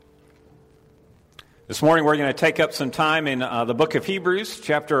This morning we're going to take up some time in the book of Hebrews,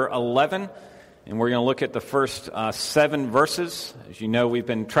 chapter 11, and we're going to look at the first 7 verses. As you know, we've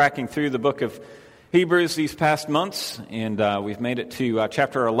been tracking through the book of Hebrews these past months, and we've made it to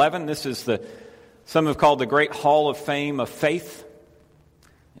chapter 11. This is some have called the Great Hall of Fame of Faith,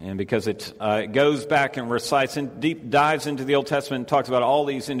 and because it goes back and recites and deep dives into the Old Testament and talks about all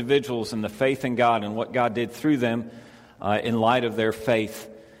these individuals and the faith in God and what God did through them in light of their faith.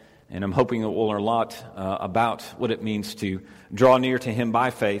 And I'm hoping that we'll learn a lot about what it means to draw near to Him by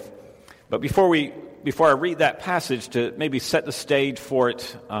faith. But before I read that passage, to maybe set the stage for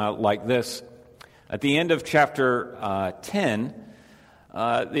it like this. At the end of chapter 10,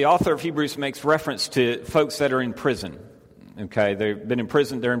 the author of Hebrews makes reference to folks that are in prison. Okay, they've been in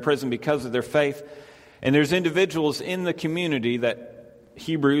prison. They're in prison because of their faith. And there's individuals in the community that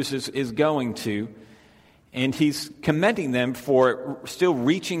Hebrews is going to. And he's commending them for still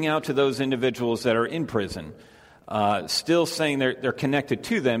reaching out to those individuals that are in prison, still saying they're connected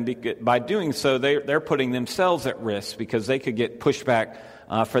to them. By doing so, they're putting themselves at risk because they could get pushed back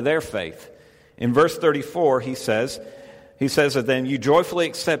for their faith. In verse 34, he says that then you joyfully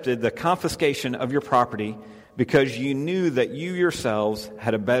accepted the confiscation of your property because you knew that you yourselves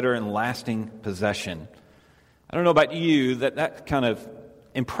had a better and lasting possession. I don't know about you, that kind of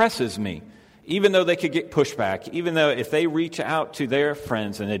impresses me. Even though they could get pushback, even though if they reach out to their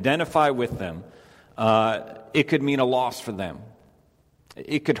friends and identify with them, it could mean a loss for them.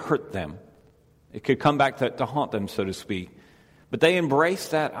 It could hurt them. It could come back to haunt them, so to speak. But they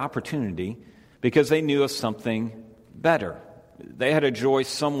embraced that opportunity because they knew of something better. They had a joy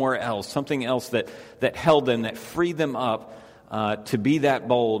somewhere else, something else that held them, that freed them up to be that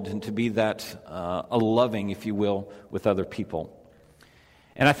bold and to be that loving, if you will, with other people.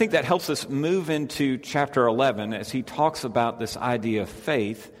 And I think that helps us move into chapter 11 as he talks about this idea of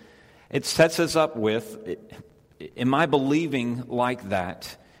faith. It sets us up with, am I believing like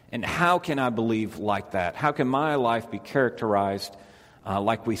that? And how can I believe like that? How can my life be characterized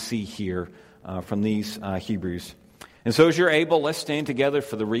like we see here from these Hebrews? And so as you're able, let's stand together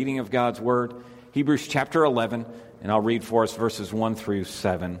for the reading of God's Word. Hebrews chapter 11, and I'll read for us verses 1 through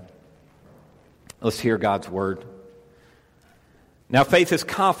 7. Let's hear God's Word. Now faith is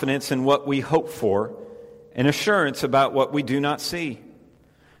confidence in what we hope for, and assurance about what we do not see.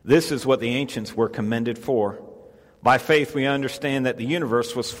 This is what the ancients were commended for. By faith we understand that the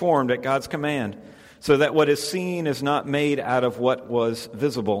universe was formed at God's command, so that what is seen is not made out of what was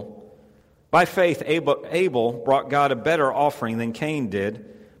visible. By faith Abel brought God a better offering than Cain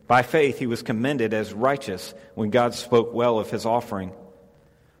did. By faith he was commended as righteous when God spoke well of his offering.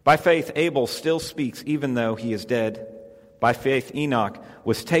 By faith Abel still speaks even though he is dead. By faith, Enoch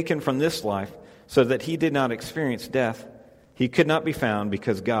was taken from this life so that he did not experience death. He could not be found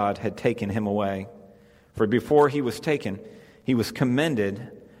because God had taken him away. For before he was taken, he was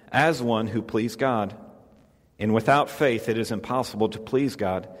commended as one who pleased God. And without faith, it is impossible to please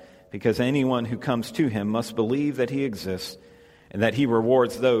God, because anyone who comes to him must believe that he exists and that he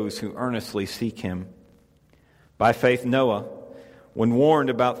rewards those who earnestly seek him. By faith, Noah, when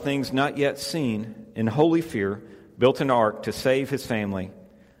warned about things not yet seen, in holy fear, built an ark to save his family.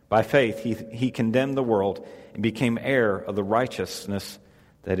 By faith, he condemned the world and became heir of the righteousness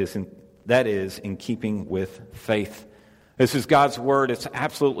that is in keeping with faith. This is God's word. It's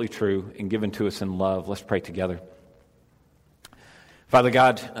absolutely true and given to us in love. Let's pray together. Father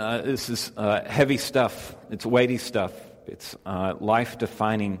God, this is heavy stuff. It's weighty stuff. It's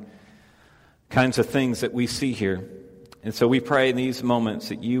life-defining kinds of things that we see here. And so we pray in these moments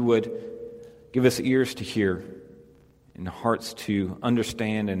that you would give us ears to hear and hearts to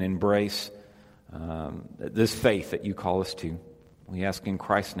understand and embrace this faith that you call us to. We ask in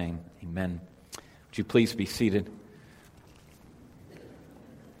Christ's name, amen. Would you please be seated?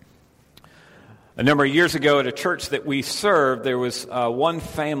 A number of years ago at a church that we served, there was one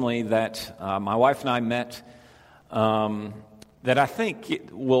family that my wife and I met that I think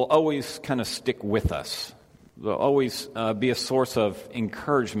will always kind of stick with us. Will always be a source of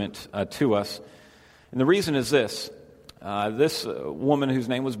encouragement to us. And the reason is this. This woman whose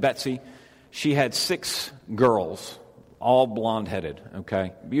name was Betsy, she had 6 girls, all blonde-headed,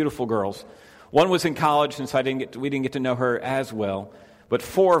 okay, beautiful girls. One was in college, and so we didn't get to know her as well, but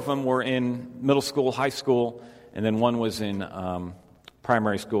 4 of them were in middle school, high school, and then one was in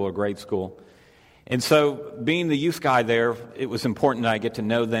primary school or grade school. And so being the youth guy there, it was important that I get to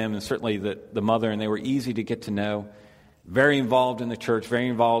know them, and certainly the mother, and they were easy to get to know, very involved in the church, very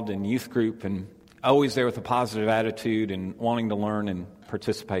involved in youth group, and always there with a positive attitude and wanting to learn and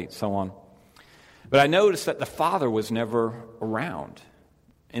participate, so on. But I noticed that the father was never around.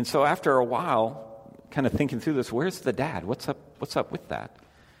 And so after a while, kind of thinking through this. Where's the dad? What's up with that?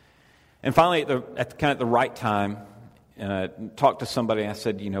 And finally, at the right time, talked to somebody. I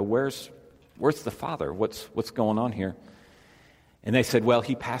said, where's the father? What's going on here? And they said, well,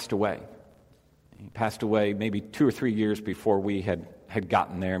 he passed away. He passed away maybe 2 or 3 years before we had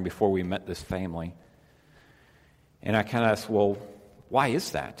gotten there and before we met this family. And I kind of asked, well, why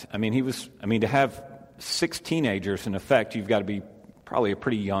is that? To have 6 teenagers, in effect, you've got to be probably a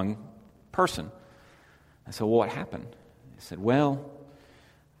pretty young person. I said, well, what happened? He said, well,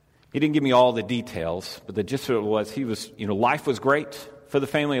 he didn't give me all the details, but the gist of it was life was great for the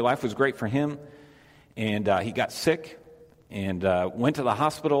family. Life was great for him. And he got sick and went to the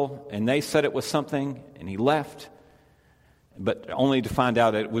hospital, and they said it was something, and he left, but only to find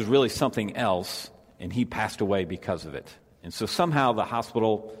out that it was really something else, and he passed away because of it. And so somehow the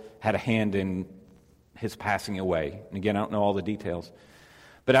hospital had a hand in his passing away. And again, I don't know all the details.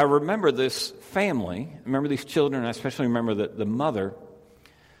 But I remember this family, I remember these children, and I especially remember the mother,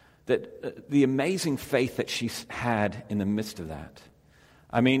 that the amazing faith that she had in the midst of that.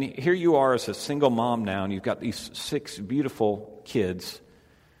 Here you are as a single mom now, and you've got these 6 beautiful kids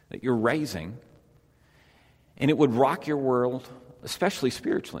that you're raising, and it would rock your world, especially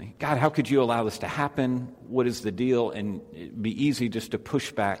spiritually. God, how could you allow this to happen? What is the deal? And it'd be easy just to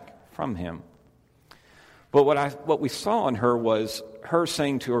push back from him. But what we saw in her was her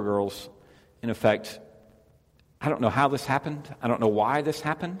saying to her girls, in effect, I don't know how this happened. I don't know why this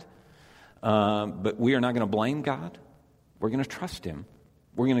happened. But we are not going to blame God. We're going to trust him.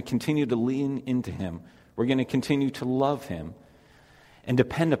 We're going to continue to lean into him. We're going to continue to love him and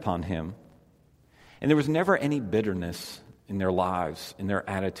depend upon him. And there was never any bitterness in their lives, in their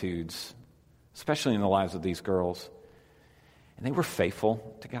attitudes, especially in the lives of these girls. And they were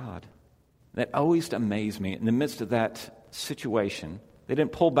faithful to God. That always amazed me. In the midst of that situation, they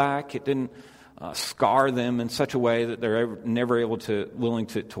didn't pull back. It didn't scar them in such a way that they're never willing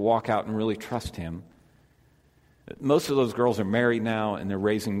to walk out and really trust him. Most of those girls are married now, and they're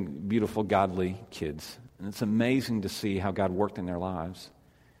raising beautiful, godly kids. And it's amazing to see how God worked in their lives.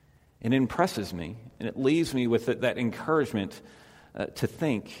 It impresses me, and it leaves me with that encouragement to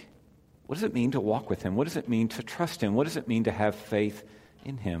think, what does it mean to walk with him? What does it mean to trust him? What does it mean to have faith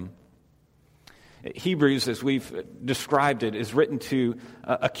in him? Hebrews, as we've described it, is written to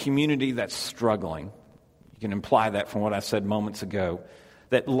a community that's struggling. You can imply that from what I said moments ago,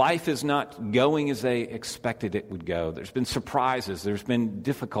 that life is not going as they expected it would go. There's been surprises. There's been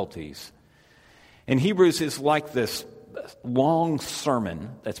difficulties. And Hebrews is like this long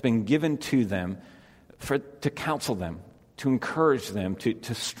sermon that's been given to them to counsel them, to encourage them,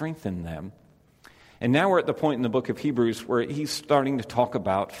 to strengthen them. And now we're at the point in the book of Hebrews where he's starting to talk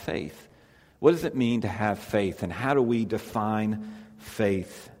about faith. What does it mean to have faith, and how do we define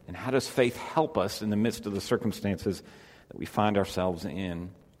faith? And how does faith help us in the midst of the circumstances that we find ourselves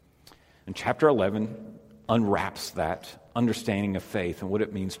in? And chapter 11 unwraps that understanding of faith and what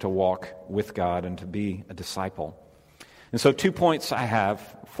it means to walk with God and to be a disciple. And so 2 points I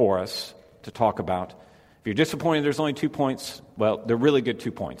have for us to talk about. If you're disappointed there's only 2 points, well, they're really good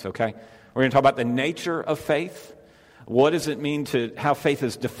 2 points, okay? We're going to talk about the nature of faith. What does it mean to how faith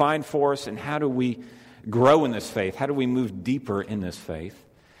is defined for us, and how do we grow in this faith? How do we move deeper in this faith?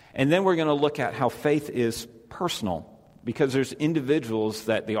 And then we're going to look at how faith is personal, because there's individuals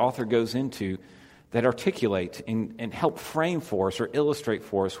that the author goes into that articulate and help frame for us or illustrate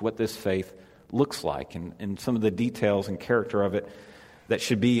for us what this faith looks like and some of the details and character of it that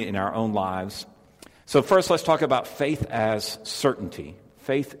should be in our own lives. So first, let's talk about faith as certainty.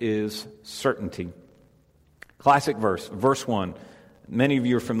 Faith is certainty. Classic verse 1. Many of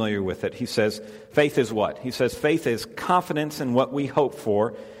you are familiar with it. He says, faith is what? He says, faith is confidence in what we hope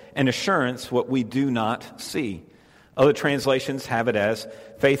for and assurance what we do not see. Other translations have it as,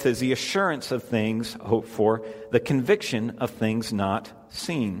 faith is the assurance of things hoped for, the conviction of things not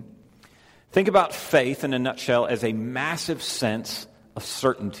seen. Think about faith in a nutshell as a massive sense of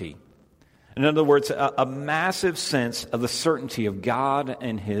certainty. In other words, a massive sense of the certainty of God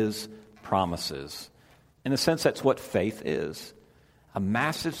and his promises. In a sense, that's what faith is. A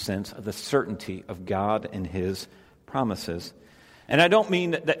massive sense of the certainty of God and his promises. And I don't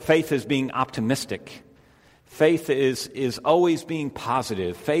mean that faith is being optimistic. Faith is always being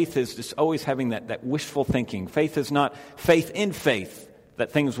positive. Faith is just always having that wishful thinking. Faith is not faith in faith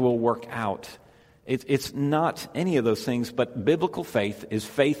that things will work out. It's not any of those things, but biblical faith is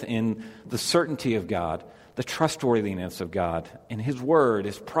faith in the certainty of God, the trustworthiness of God, in his word,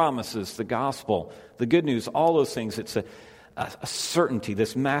 his promises, the gospel, the good news, all those things. It's a certainty,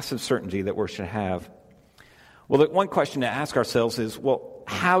 this massive certainty that we should have. Well, the one question to ask ourselves is, well,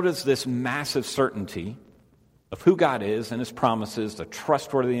 how does this massive certainty of who God is and His promises, the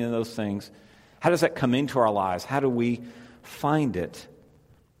trustworthiness of those things, how does that come into our lives? How do we find it?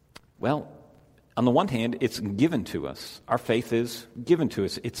 Well, on the one hand, it's given to us. Our faith is given to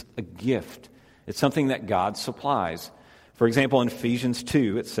us. It's a gift. It's something that God supplies. For example, in Ephesians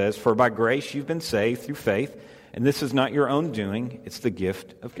 2, it says, "For by grace you've been saved through faith, and this is not your own doing, it's the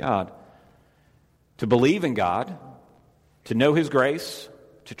gift of God." To believe in God, to know His grace,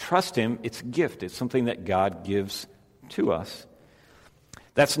 to trust Him, it's a gift. It's something that God gives to us.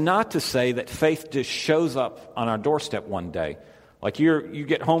 That's not to say that faith just shows up on our doorstep one day. Like you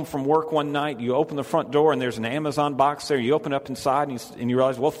get home from work one night, you open the front door and there's an Amazon box there, you open up inside and you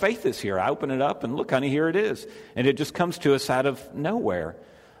realize, well, faith is here. I open it up and look, honey, here it is. And it just comes to us out of nowhere.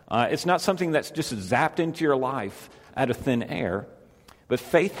 It's not something that's just zapped into your life out of thin air, but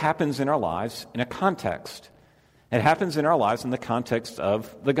faith happens in our lives in a context. It happens in our lives in the context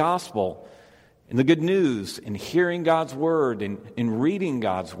of the gospel, in the good news, in hearing God's word, in reading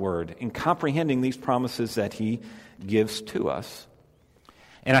God's word, in comprehending these promises that He gives to us.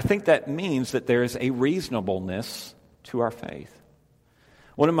 And I think that means that there is a reasonableness to our faith.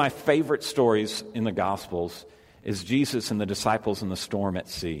 One of my favorite stories in the Gospels is Jesus and the disciples in the storm at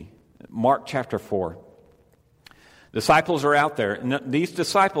sea. Mark chapter 4. Disciples are out there. And these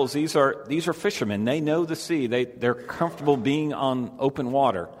disciples, these are fishermen. They know the sea. They're comfortable being on open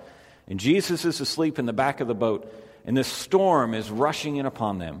water. And Jesus is asleep in the back of the boat, and this storm is rushing in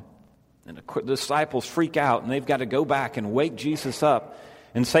upon them. And the disciples freak out, and they've got to go back and wake Jesus up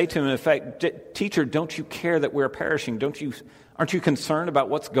and say to him, in effect, "Teacher, don't you care that we're perishing? Aren't you concerned about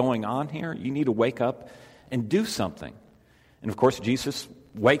what's going on here? You need to wake up and do something." And of course, Jesus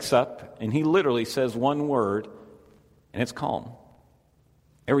wakes up, and He literally says one word, and it's calm.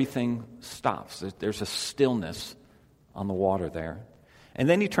 Everything stops. There's a stillness on the water there. And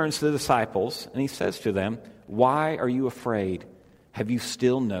then He turns to the disciples, and He says to them, "Why are you afraid? Have you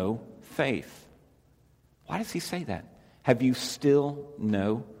still no faith?" Why does He say that? Have you still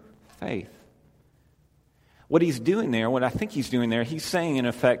no faith? What He's doing there, what I think He's doing there, He's saying in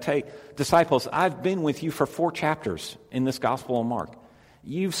effect, hey, disciples, I've been with you for 4 chapters in this Gospel of Mark.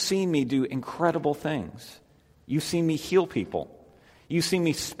 You've seen me do incredible things. You've seen me heal people. You've seen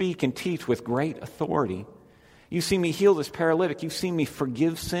me speak and teach with great authority. You've seen me heal this paralytic. You've seen me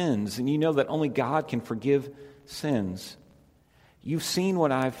forgive sins, and you know that only God can forgive sins. You've seen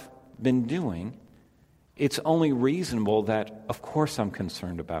what I've been doing. It's only reasonable that, of course, I'm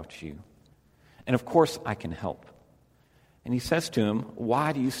concerned about you. And of course, I can help. And He says to him,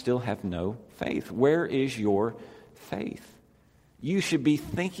 why do you still have no faith? Where is your faith? You should be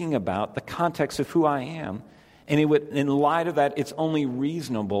thinking about the context of who I am. And in light of that, it's only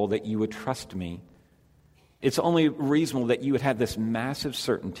reasonable that you would trust me. It's only reasonable that you would have this massive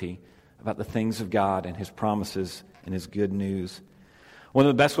certainty about the things of God and His promises and His good news. One of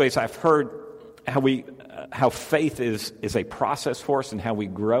the best ways I've heard how faith is a process for us and how we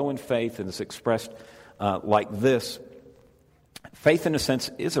grow in faith, and it's expressed like this. Faith, in a sense,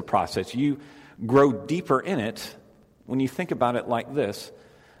 is a process. You grow deeper in it when you think about it like this.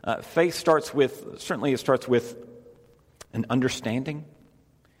 Faith starts with an understanding,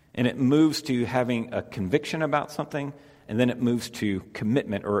 and it moves to having a conviction about something, and then it moves to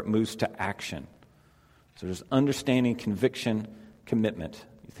commitment, or it moves to action. So there's understanding, conviction, commitment.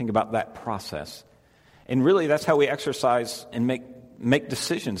 You think about that process. And really, that's how we exercise and make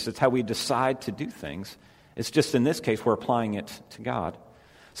decisions. It's how we decide to do things. It's just in this case, we're applying it to God.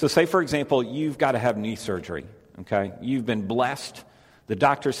 So say, for example, you've got to have knee surgery. Okay? You've been blessed. The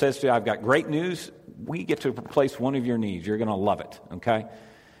doctor says to you, I've got great news. We get to replace one of your knees. You're going to love it. Okay?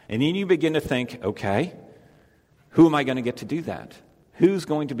 And then you begin to think, okay, who am I going to get to do that? Who's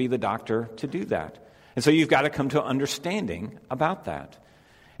going to be the doctor to do that? And so you've got to come to an understanding about that.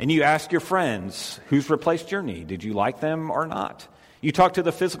 And you ask your friends, who's replaced your knee? Did you like them or not? You talk to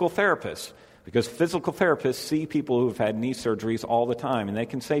the physical therapist, because physical therapists see people who've had knee surgeries all the time, and they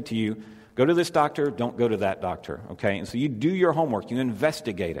can say to you, go to this doctor, don't go to that doctor, okay? And so you do your homework, you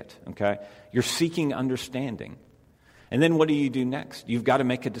investigate it, okay? You're seeking understanding. And then what do you do next? You've got to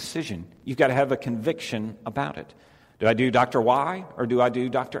make a decision. You've got to have a conviction about it. Do I do Dr. Y or do I do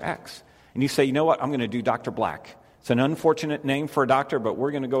Dr. X? And you say, you know what, I'm going to do Dr. Black. It's an unfortunate name for a doctor, but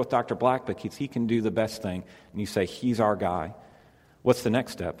we're going to go with Dr. Black because he can do the best thing. And you say, he's our guy. What's the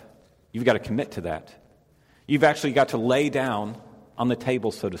next step? You've got to commit to that. You've actually got to lay down on the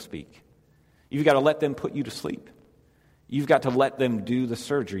table, so to speak. You've got to let them put you to sleep. You've got to let them do the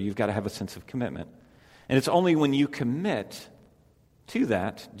surgery. You've got to have a sense of commitment. And it's only when you commit to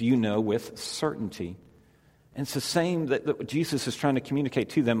that do you know with certainty. And it's the same that Jesus is trying to communicate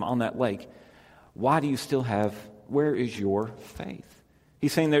to them on that lake. Where is your faith?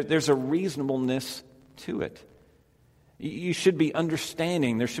 He's saying there's a reasonableness to it. You should be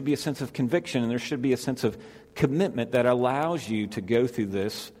understanding. There should be a sense of conviction, and there should be a sense of commitment that allows you to go through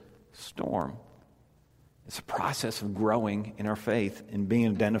this storm. It's a process of growing in our faith and being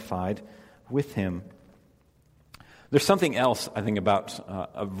identified with Him. There's something else, I think,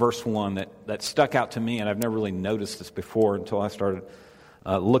 about verse 1 that stuck out to me, and I've never really noticed this before until I started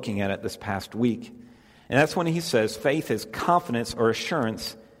looking at it this past week. And that's when he says, faith is confidence or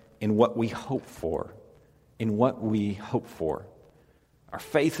assurance in what we hope for. In what we hope for. Our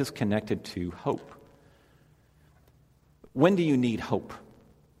faith is connected to hope. When do you need hope?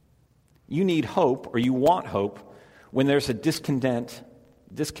 You need hope, or you want hope, when there's a discontentment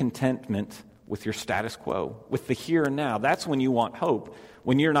with your status quo, with the here and now. That's when you want hope,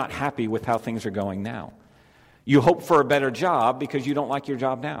 when you're not happy with how things are going now. You hope for a better job because you don't like your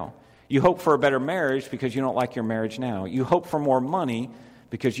job now. You hope for a better marriage because you don't like your marriage now. You hope for more money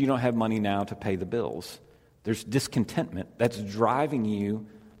because you don't have money now to pay the bills. There's discontentment that's driving you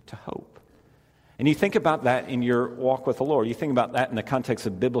to hope. And you think about that in your walk with the Lord. You think about that in the context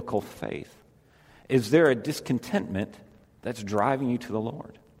of biblical faith. Is there a discontentment that's driving you to the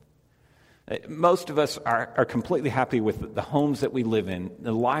Lord? Most of us are completely happy with the homes that we live in,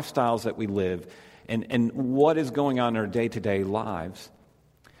 the lifestyles that we live, and what is going on in our day-to-day lives.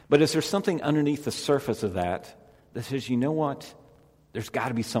 But is there something underneath the surface of that says, you know what? There's got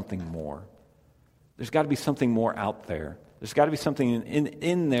to be something more. There's got to be something more out there. There's got to be something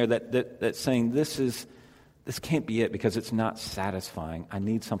in there that's saying this can't be it because it's not satisfying. I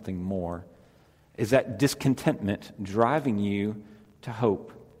need something more. Is that discontentment driving you to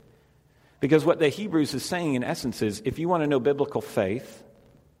hope? Because what the Hebrews is saying in essence is, if you want to know biblical faith,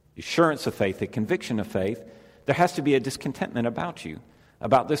 assurance of faith, the conviction of faith, there has to be a discontentment about you,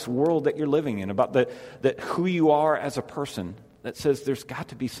 about this world that you're living in, about that who you are as a person, that says there's got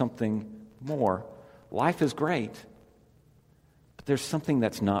to be something more. Life is great, but there's something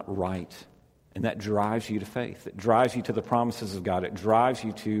that's not right, and that drives you to faith. It drives you to the promises of God. It drives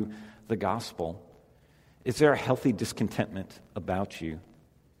you to the gospel. Is there a healthy discontentment about you?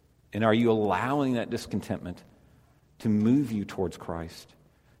 And are you allowing that discontentment to move you towards Christ,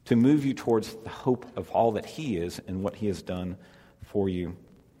 to move you towards the hope of all that He is and what He has done for you?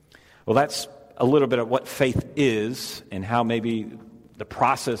 Well, that's a little bit of what faith is and how maybe the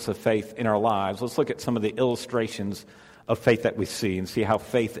process of faith in our lives. Let's look at some of the illustrations of faith that we see and see how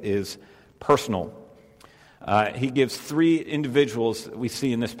faith is personal. He gives three individuals that we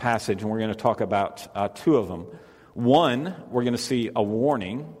see in this passage, and we're going to talk about two of them. One, we're going to see a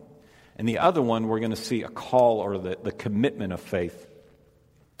warning, and the other one, we're going to see a call or the commitment of faith.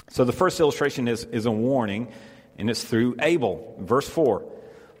 So the first illustration is a warning, and it's through Abel. Verse 4,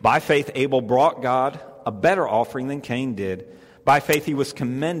 by faith Abel brought God a better offering than Cain did. By faith he was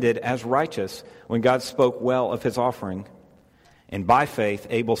commended as righteous when God spoke well of his offering. And by faith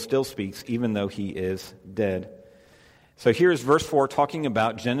Abel still speaks even though he is dead. So here's verse 4 talking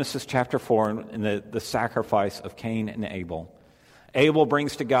about Genesis chapter 4 and the sacrifice of Cain and Abel. Abel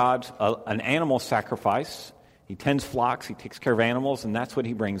brings to God an animal sacrifice. He tends flocks, he takes care of animals, and that's what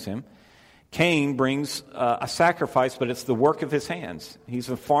he brings him. Cain brings a sacrifice, but it's the work of his hands. He's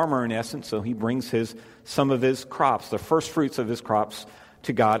a farmer in essence, so he brings some of his crops, the first fruits of his crops,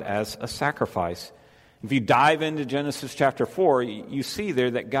 to God as a sacrifice. If you dive into Genesis chapter 4, you see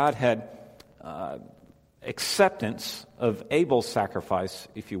there that God had acceptance of Abel's sacrifice,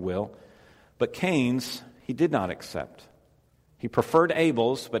 if you will, but Cain's he did not accept. He preferred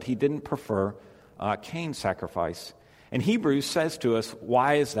Abel's, but he didn't prefer Cain's sacrifice. And Hebrews says to us,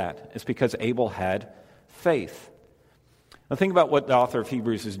 why is that? It's because Abel had faith. Now think about what the author of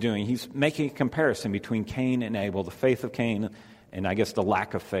Hebrews is doing. He's making a comparison between Cain and Abel, the faith of Cain, and I guess the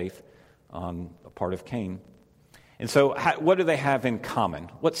lack of faith on the part of Cain. And so what do they have in common?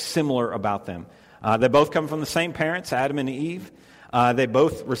 What's similar about them? They both come from the same parents, Adam and Eve. They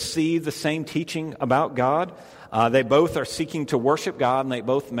both receive the same teaching about God. They both are seeking to worship God, and they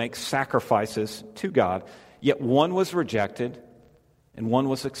both make sacrifices to God. Yet one was rejected and one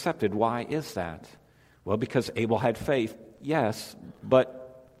was accepted. Why is that? Well, because Abel had faith, yes,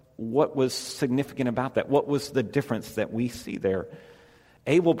 but what was significant about that? What was the difference that we see there?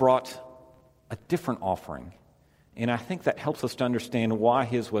 Abel brought a different offering, and I think that helps us to understand why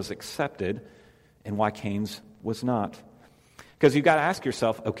his was accepted and why Cain's was not. Because you've got to ask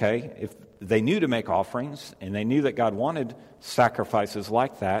yourself, okay, if they knew to make offerings and they knew that God wanted sacrifices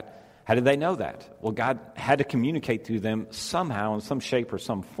like that, how did they know that? Well, God had to communicate to them somehow in some shape or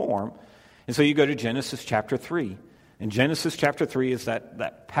some form. And so you go to Genesis chapter 3. And Genesis chapter 3 is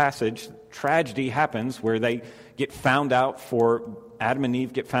that passage, tragedy happens where they get found out Adam and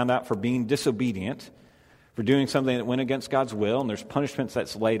Eve get found out for being disobedient, for doing something that went against God's will, and there's punishments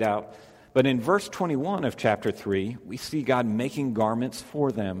that's laid out. But in verse 21 of chapter 3, we see God making garments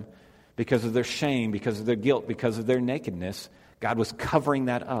for them because of their shame, because of their guilt, because of their nakedness. God was covering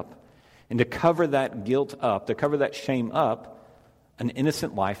that up. And to cover that guilt up, to cover that shame up, an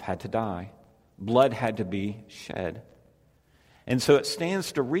innocent life had to die. Blood had to be shed. And so it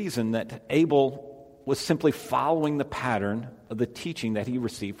stands to reason that Abel was simply following the pattern of the teaching that he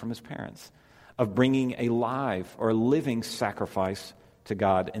received from his parents, of bringing a live or a living sacrifice to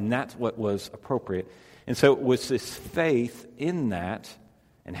God, and that's what was appropriate. And so it was this faith in that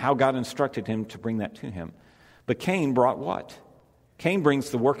and how God instructed him to bring that to him. But Cain brought what? Cain brings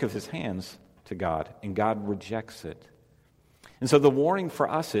the work of his hands to God, and God rejects it. And so the warning for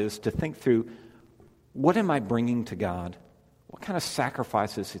us is to think through, what am I bringing to God? What kind of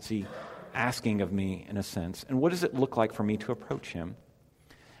sacrifices is he asking of me, in a sense? And what does it look like for me to approach him?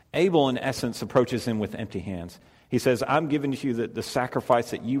 Abel, in essence, approaches him with empty hands. He says, I'm giving to you the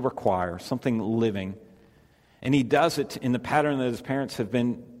sacrifice that you require, something living. And he does it in the pattern that his parents have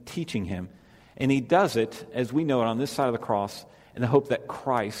been teaching him. And he does it, as we know it, on this side of the cross, in the hope that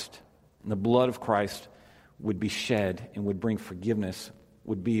Christ, and the blood of Christ, would be shed and would bring forgiveness,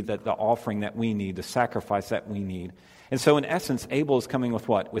 would be the offering that we need, the sacrifice that we need. And so in essence, Abel is coming with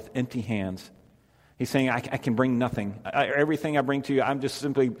what? With empty hands. He's saying, I can bring nothing. Everything I bring to you, I'm just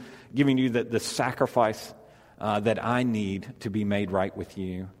simply giving you the sacrifice that I need to be made right with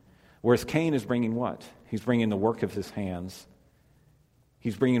you. Whereas Cain is bringing what? He's bringing the work of his hands.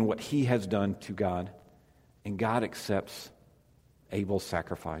 He's bringing what he has done to God. And God accepts Abel's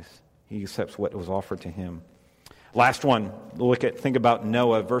sacrifice. He accepts what was offered to him. Last one, think about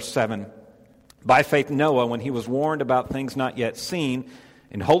Noah, verse 7. By faith, Noah, when he was warned about things not yet seen,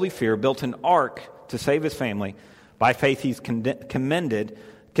 in holy fear, built an ark to save his family. By faith, he's condemned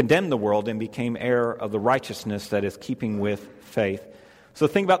the world and became heir of the righteousness that is keeping with faith. So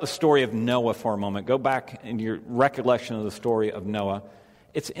think about the story of Noah for a moment. Go back in your recollection of the story of Noah.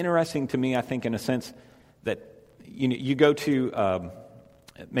 It's interesting to me, I think, in a sense, that you go to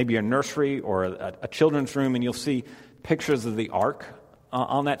maybe a nursery or a children's room, and you'll see pictures of the ark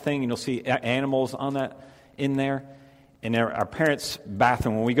on that thing, and you'll see animals on that in there. In our parents'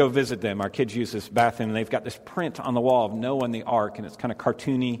 bathroom, when we go visit them, our kids use this bathroom, and they've got this print on the wall of Noah and the ark, and it's kind of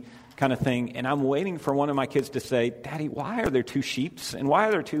cartoony kind of thing. And I'm waiting for one of my kids to say, Daddy, why are there 2 sheeps? And why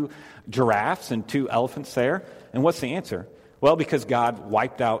are there 2 giraffes and 2 elephants there? And what's the answer? Well, because God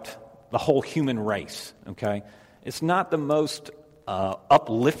wiped out the whole human race, okay? It's not the most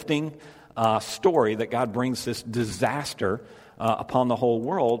uplifting story that God brings this disaster upon the whole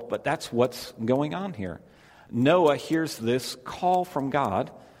world, but that's what's going on here. Noah hears this call from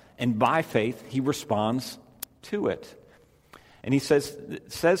God, and by faith, he responds to it. And he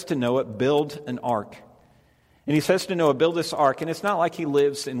says to Noah, build an ark. And he says to Noah, build this ark. And it's not like he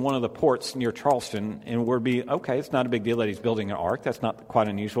lives in one of the ports near Charleston, and it's not a big deal that he's building an ark. That's not quite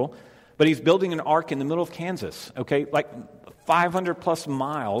unusual. But he's building an ark in the middle of Kansas, okay? Like 500 plus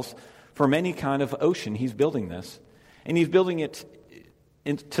miles from any kind of ocean, he's building this. And he's building it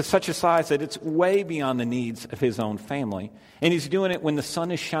to such a size that it's way beyond the needs of his own family. And he's doing it when the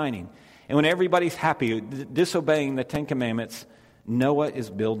sun is shining. And when everybody's happy, disobeying the 10 Commandments, Noah is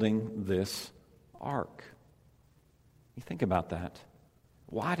building this ark. You think about that.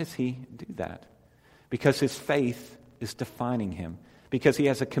 Why does he do that? Because his faith is defining him. Because he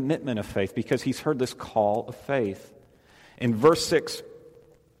has a commitment of faith. Because he's heard this call of faith. In verse 6,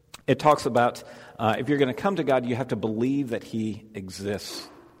 it talks about if you're going to come to God, you have to believe that he exists.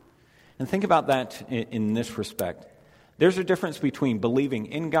 And think about that in this respect. There's a difference between believing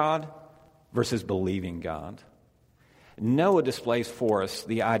in God versus believing God. Noah displays for us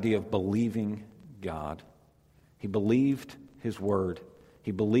the idea of believing God. He believed his word.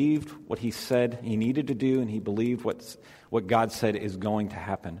 He believed what he said he needed to do, and he believed what God said is going to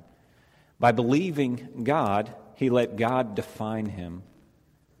happen. By believing God, he let God define him.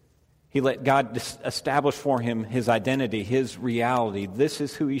 He let God establish for him his identity, his reality. This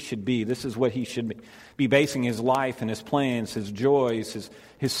is who he should be. This is what he should be basing his life and his plans, his joys,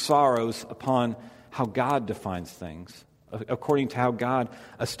 his sorrows upon how God defines things, according to how God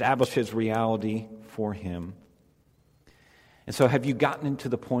established his reality for him. And so have you gotten into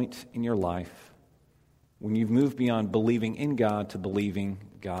the point in your life when you've moved beyond believing in God to believing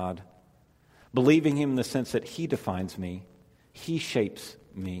God? Believing him in the sense that he defines me, he shapes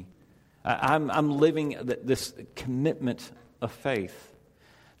me. I'm living this commitment of faith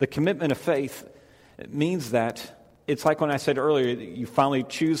The commitment of faith means that it's like when I said earlier, you finally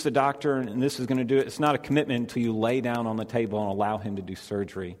choose the doctor and this is going to do it. It's not a commitment until you lay down on the table and allow him to do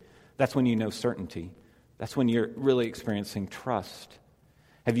surgery. That's when you know certainty. That's when you're really experiencing trust.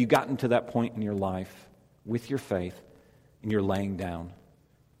 Have you gotten to that point in your life with your faith and you're laying down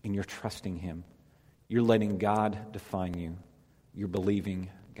and you're trusting him? You're letting God define you. You're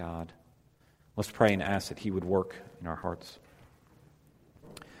believing God. Let's pray and ask that he would work in our hearts.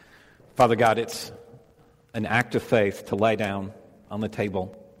 Father God, it's an act of faith to lay down on the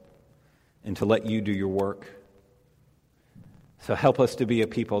table and to let you do your work. So help us to be a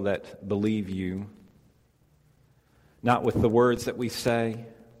people that believe you, not with the words that we say,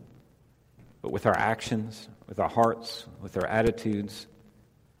 but with our actions, with our hearts, with our attitudes.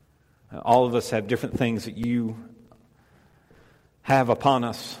 All of us have different things that you have upon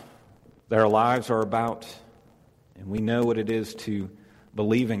us that our lives are about, and we know what it is to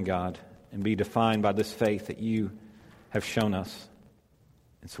believe in God and be defined by this faith that you have shown us.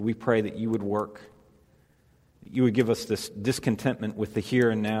 And so we pray that you would work, that you would give us this discontentment with the here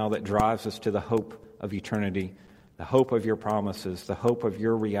and now that drives us to the hope of eternity, the hope of your promises, the hope of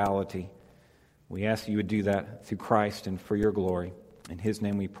your reality. We ask that you would do that through Christ and for your glory. In his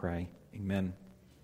name we pray. Amen.